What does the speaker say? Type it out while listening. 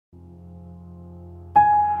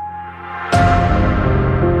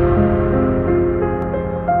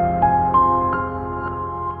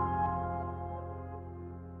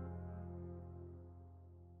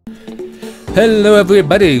Hello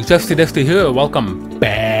everybody, Justy-Dusty here. Welcome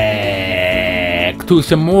back to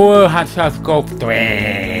some more HSG Fore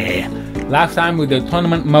 3. Last time we did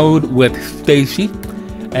tournament mode with Stacy,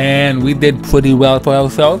 and we did pretty well for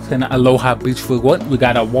ourselves in Aloha Beach Resort. We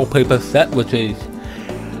got a wallpaper set, which is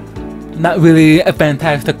not really a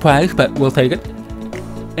fantastic price, but we'll take it.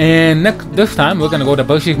 And this time we're gonna go to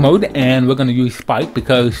versus mode, and we're gonna use Spike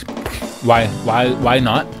because why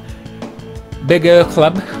not? Bigger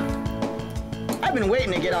club. I've been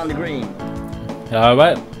waiting to get on the green.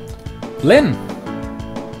 Alright. Lynn.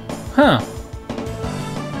 Huh.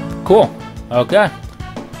 Cool. Okay.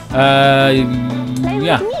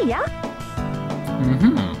 Yeah.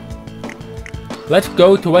 Let's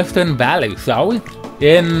go to Western Valley, shall we?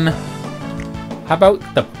 How about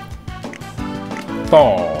the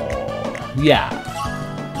fall? Yeah.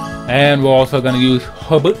 And we're also gonna use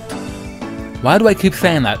Hubert. Why do I keep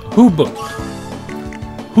saying that? Hubert.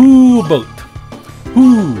 Hubert.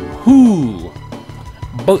 Who?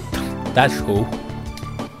 But that's who.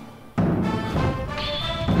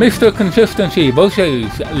 Mr. Consistency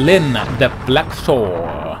versus Lynn the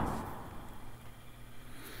Flexor.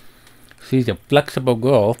 She's a flexible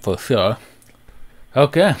girl for sure.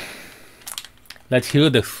 Okay. Let's hear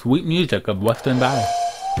the sweet music of Western Valley.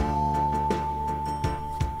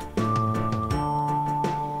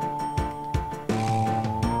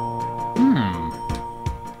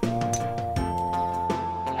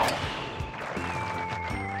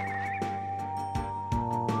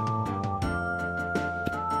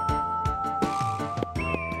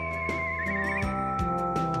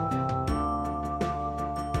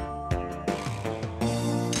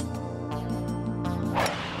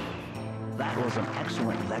 That was an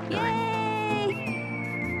excellent vector. Yay!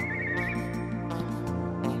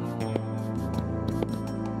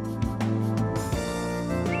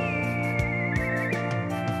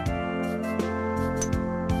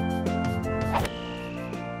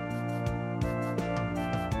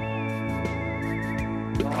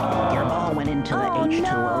 Your ball went into the H2O.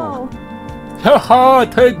 No. Haha,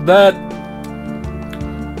 take that!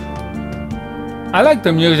 I like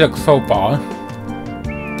the music so far.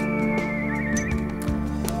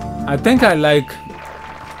 I think I like,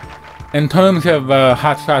 in terms of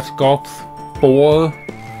HSG Fore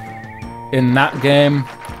in that game,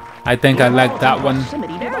 I think I like that one.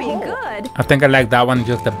 Very good. I think I like that one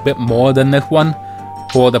just a bit more than this one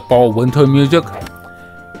for the fall winter music.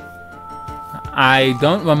 I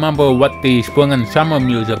don't remember what the spring and summer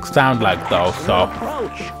music sound like though, so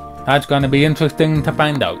that's gonna be interesting to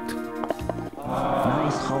find out.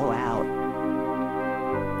 Nice hole out.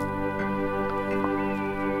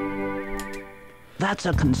 That's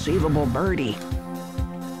a conceivable birdie.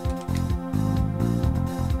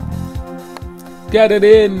 Get it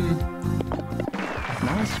in!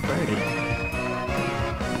 Nice birdie.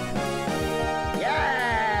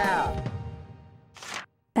 Yeah!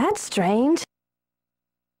 That's strange.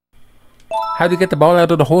 How'd he get the ball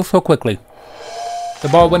out of the hole so quickly? The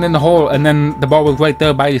ball went in the hole and then the ball was right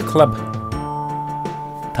there by his club.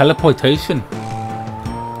 Teleportation.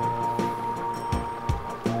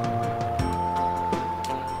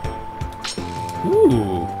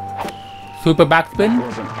 Ooh. Super backspin? That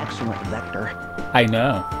was an excellent vector. I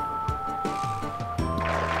know.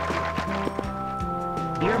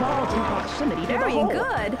 Your ball's in proximity to the Very hole.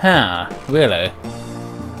 good. Huh, really?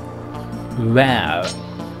 Wow.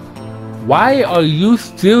 Why are you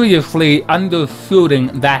seriously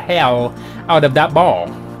undershooting the hell out of that ball?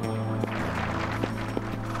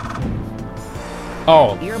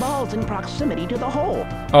 Oh. Your ball's in proximity to the hole.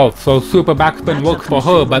 Oh, so super backspin That's works a for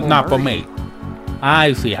her, but not for conceivable me.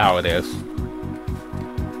 I see how it is.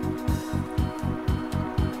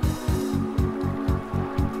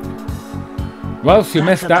 Well, she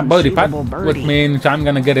missed that birdie putt, which means I'm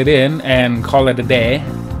gonna get it in and call it a day.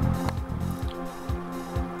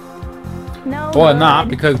 No. Or good. not,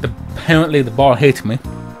 because apparently the ball hits me.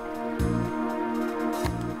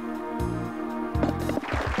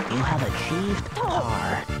 You have achieved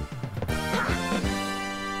par.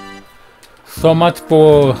 So much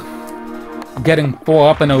for getting 4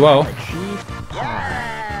 up in a row. Achieved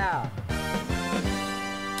par.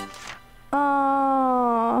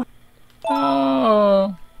 Oh.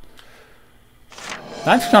 Oh.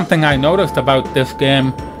 That's something I noticed about this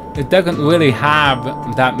game. It doesn't really have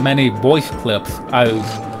that many voice clips as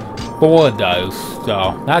Fore does,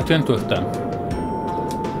 so that's interesting.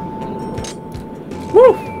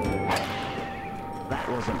 Woo! That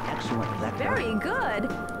was an excellent vector. Very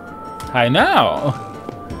good. I know.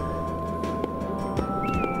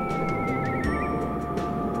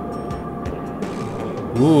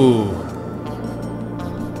 Ooh.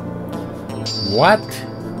 What?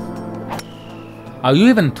 Are you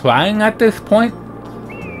even trying at this point?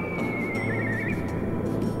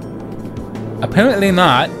 Apparently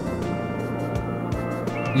not.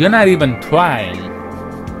 You're not even trying.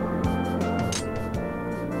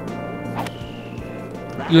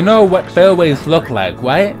 You know what fairways look like,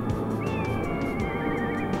 right?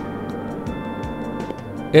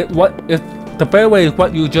 The fairway is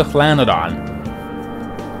what you just landed on.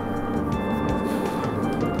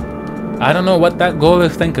 I don't know what that goal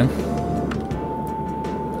is thinking.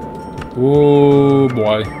 Oh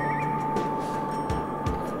boy.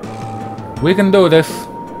 We can do this.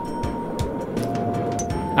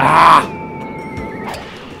 Ah!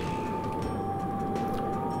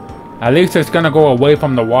 At least it's gonna go away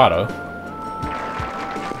from the water.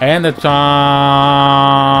 And it's on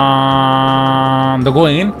the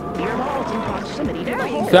green. Your ball's in proximity to the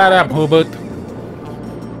hole. Shut up, Hubert.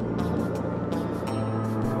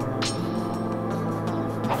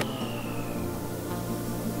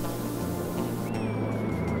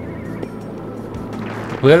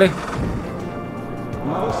 Really?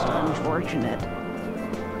 Most unfortunate.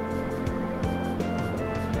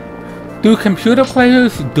 Do computer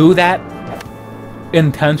players do that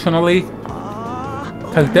intentionally?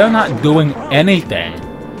 Because they're not doing anything.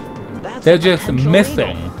 They're just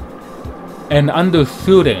missing and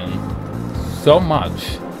undershooting so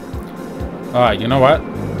much. Alright, you know what?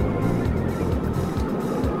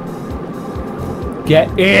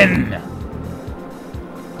 Get in!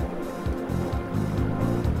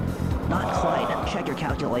 Not quite. Check your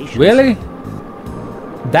calculations. Really?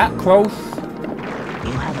 That close?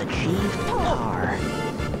 You have achieved par.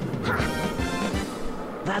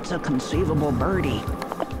 That's a conceivable birdie.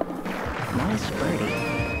 Nice birdie.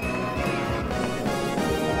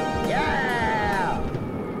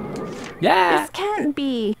 Yeah! This can't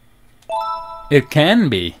be. It can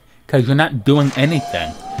be, because you're not doing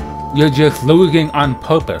anything. You're just losing on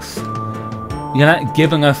purpose. You're not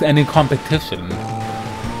giving us any competition.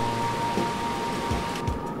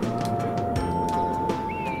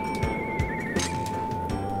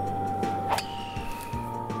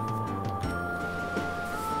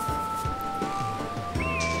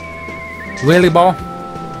 Really, ball?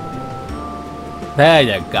 There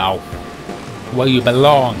you go. Where you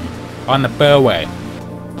belong. On the fairway.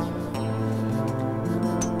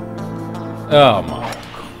 Oh my.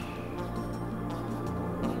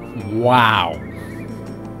 Wow.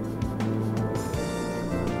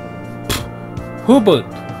 Hubert,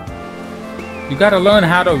 you gotta learn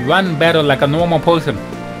how to run better like a normal person.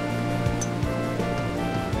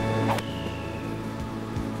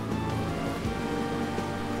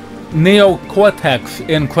 Neocortex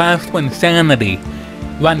in Class to Insanity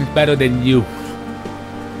runs better than you.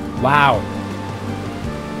 Wow.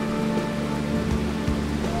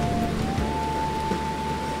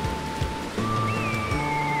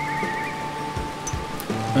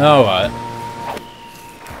 Alright.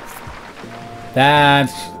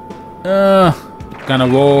 That's gonna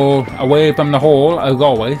roll away from the hole as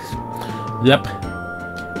always. Yep.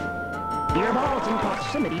 Your ball's in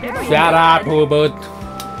proximity to the hole. Shut up, Hubert.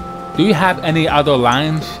 Do you have any other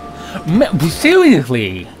lines?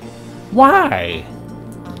 Seriously? Why?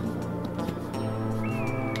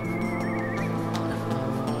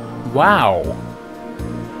 Wow.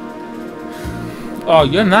 Oh,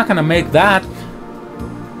 you're not gonna make that.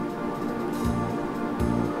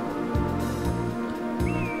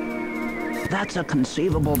 That's a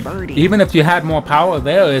conceivable birdie. Even if you had more power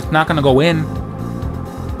there, it's not gonna go in.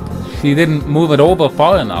 She didn't move it over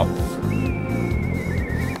far enough.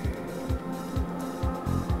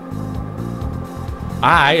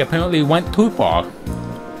 I apparently went too far.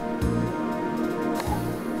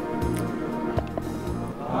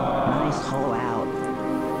 Nice hole out.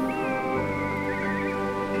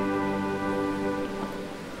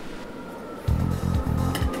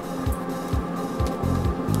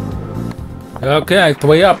 Okay,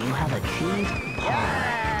 3 up. You have achieved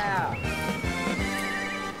par.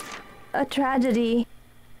 A tragedy.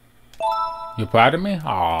 You proud of me?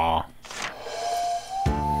 Aww.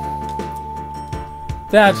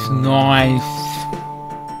 That's nice.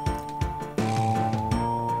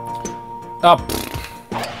 Up.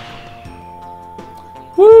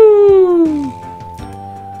 Woo!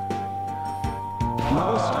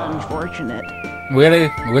 Most unfortunate.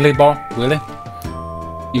 Really? Really, ball? Really?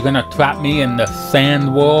 You're gonna trap me in the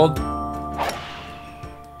sand world?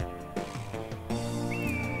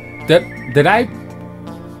 Did I...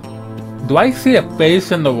 Do I see a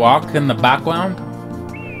face in the rock in the background?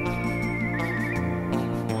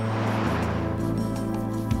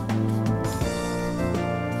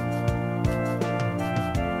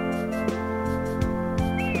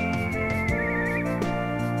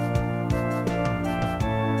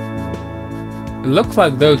 It looks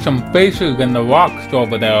like there's some faces in the rocks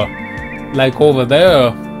over there. Like over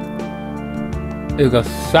there is a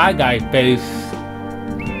side guy face.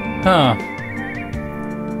 Huh.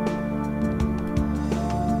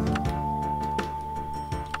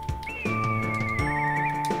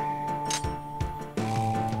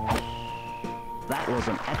 That was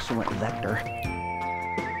an excellent vector.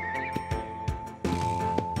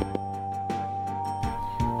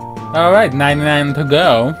 Alright, 99 to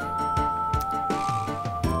go.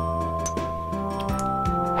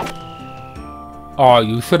 Oh,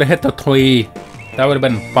 you should have hit the tree. That would have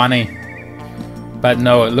been funny. But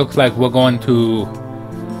no, it looks like we're going to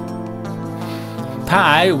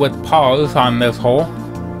tie with pause on this hole.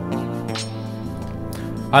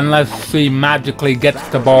 Unless she magically gets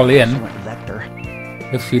the ball in.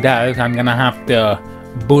 If she does, I'm gonna have to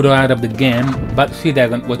boot her out of the game. But she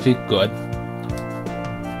doesn't, which is good.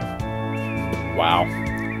 Wow.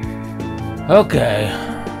 Okay.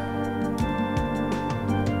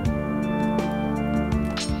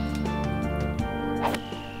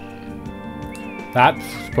 That's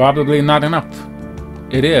probably not enough.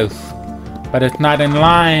 It is. But it's not in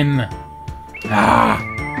line. Ah.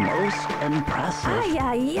 Most impressive.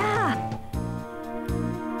 Yeah, yeah.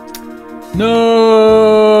 No,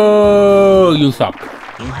 you suck.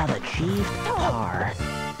 You have achieved par.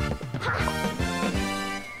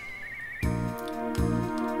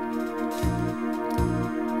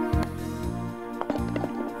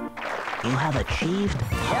 You have achieved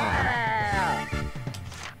par.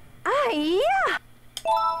 Yeah.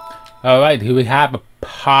 Alright, here we have a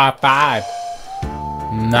par 5.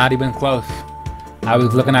 Not even close. I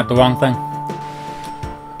was looking at the wrong thing.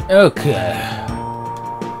 Okay.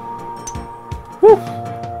 Woo.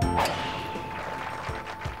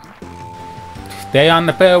 Stay on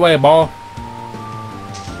the fairway, ball.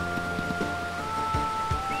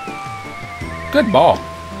 Good ball.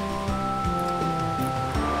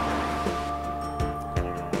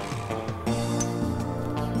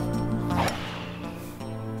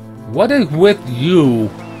 What is with you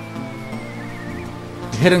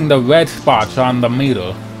hitting the red spots on the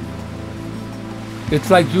meter? It's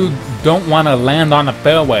like you don't want to land on the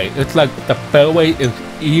fairway. It's like the fairway is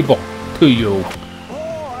evil to you.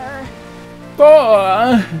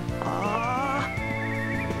 Four.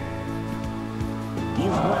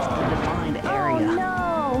 You've left the defined area.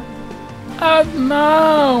 No. Oh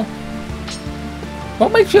no!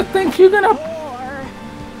 What makes you think you're gonna...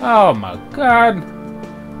 Oh my god!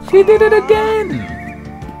 She did it again!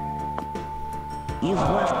 You've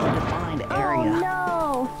left the defined area.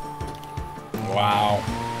 No. Wow.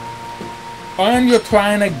 And you're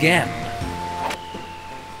trying again.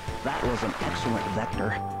 That was an excellent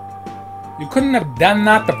vector. You couldn't have done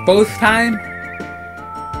that the first time?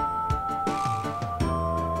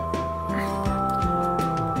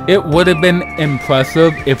 It would have been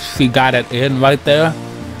impressive if she got it in right there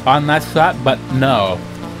on that shot, but no.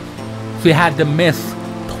 She had to miss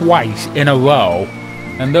twice in a row,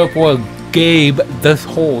 and therefore gave this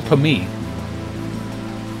hole to me.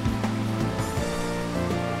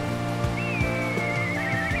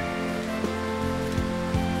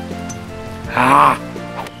 Ah!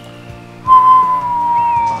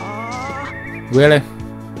 Really?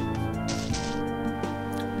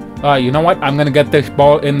 Alright, you know what? I'm gonna get this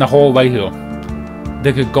ball in the hole right here.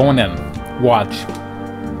 This is going in. Watch.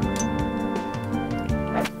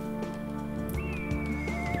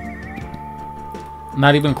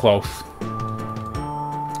 Not even close.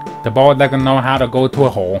 The ball doesn't know how to go to a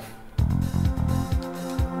hole.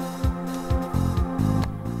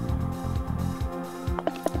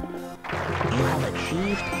 You have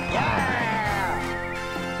achieved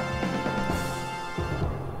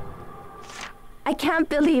I can't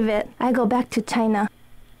believe it. I go back to China.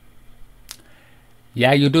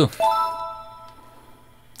 Yeah, you do.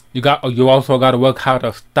 You also got to work how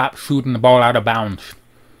to stop shooting the ball out of bounds.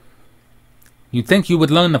 You think you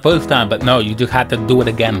would learn the first time, but no, you just had to do it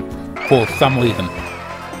again for some reason.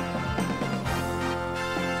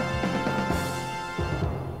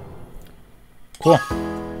 Cool.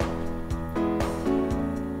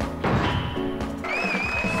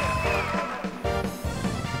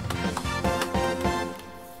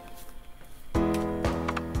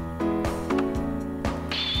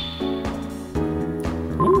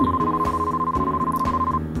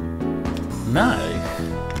 Nice.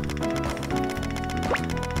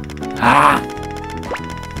 Ah!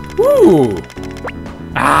 Woo!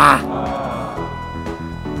 Ah!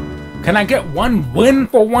 Can I get one win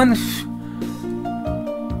for once?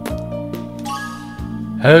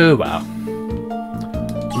 Oh well.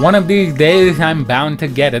 One of these days I'm bound to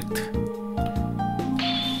get it.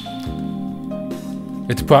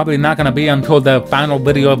 It's probably not gonna be until the final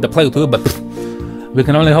video of the playthrough, but we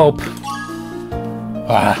can only hope.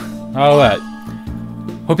 Alright.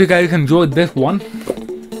 Hope you guys enjoyed this one.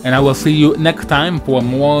 And I will see you next time for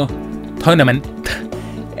more tournament.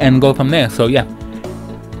 And go from there. So yeah.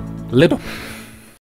 Later.